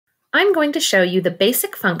I'm going to show you the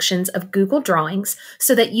basic functions of Google Drawings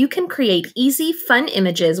so that you can create easy, fun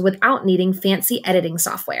images without needing fancy editing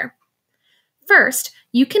software. First,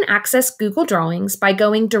 you can access Google Drawings by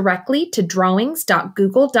going directly to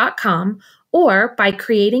drawings.google.com or by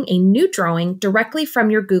creating a new drawing directly from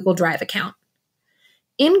your Google Drive account.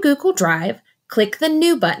 In Google Drive, click the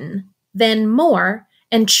New button, then More,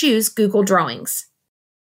 and choose Google Drawings.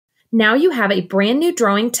 Now you have a brand new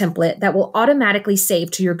drawing template that will automatically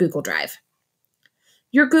save to your Google Drive.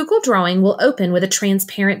 Your Google drawing will open with a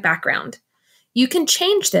transparent background. You can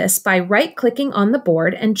change this by right-clicking on the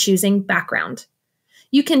board and choosing Background.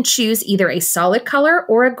 You can choose either a solid color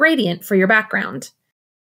or a gradient for your background.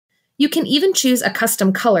 You can even choose a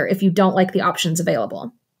custom color if you don't like the options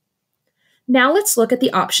available. Now let's look at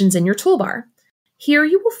the options in your toolbar. Here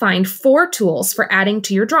you will find 4 tools for adding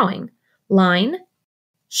to your drawing: Line,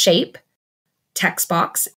 Shape, Text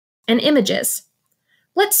Box, and Images.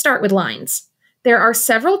 Let's start with lines. There are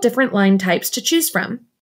several different line types to choose from.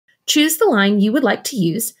 Choose the line you would like to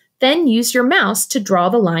use, then use your mouse to draw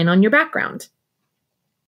the line on your background.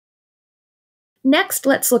 Next,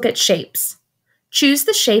 let's look at shapes. Choose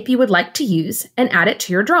the shape you would like to use and add it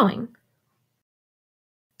to your drawing.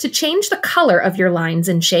 To change the color of your lines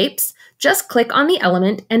and shapes, just click on the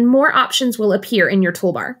element and more options will appear in your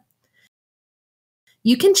toolbar.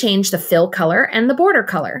 You can change the fill color and the border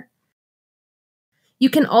color. You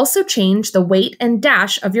can also change the weight and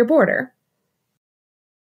dash of your border.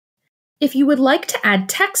 If you would like to add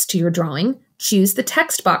text to your drawing, choose the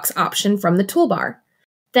text box option from the toolbar.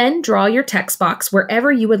 Then draw your text box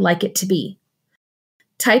wherever you would like it to be.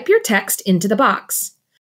 Type your text into the box.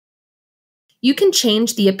 You can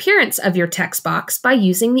change the appearance of your text box by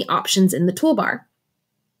using the options in the toolbar.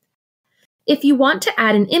 If you want to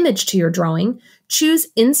add an image to your drawing, choose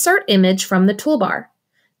Insert Image from the toolbar.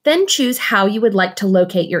 Then choose how you would like to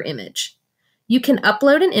locate your image. You can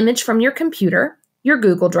upload an image from your computer, your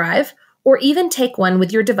Google Drive, or even take one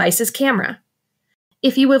with your device's camera.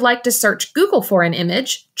 If you would like to search Google for an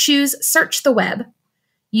image, choose Search the Web.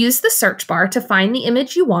 Use the search bar to find the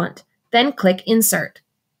image you want, then click Insert.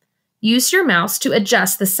 Use your mouse to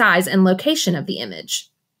adjust the size and location of the image.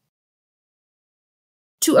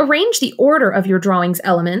 To arrange the order of your drawing's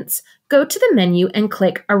elements, go to the menu and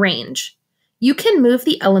click Arrange. You can move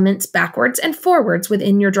the elements backwards and forwards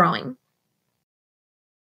within your drawing.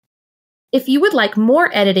 If you would like more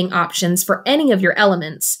editing options for any of your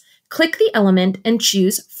elements, click the element and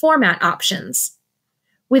choose Format Options.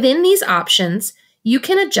 Within these options, you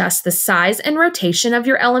can adjust the size and rotation of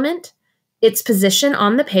your element, its position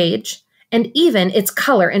on the page, and even its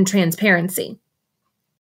color and transparency.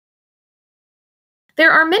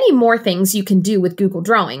 There are many more things you can do with Google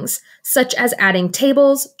Drawings, such as adding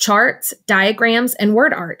tables, charts, diagrams, and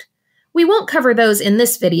word art. We won't cover those in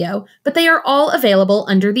this video, but they are all available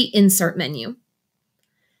under the Insert menu.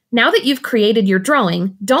 Now that you've created your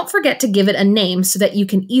drawing, don't forget to give it a name so that you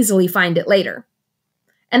can easily find it later.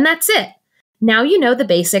 And that's it. Now you know the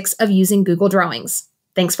basics of using Google Drawings.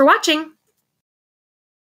 Thanks for watching!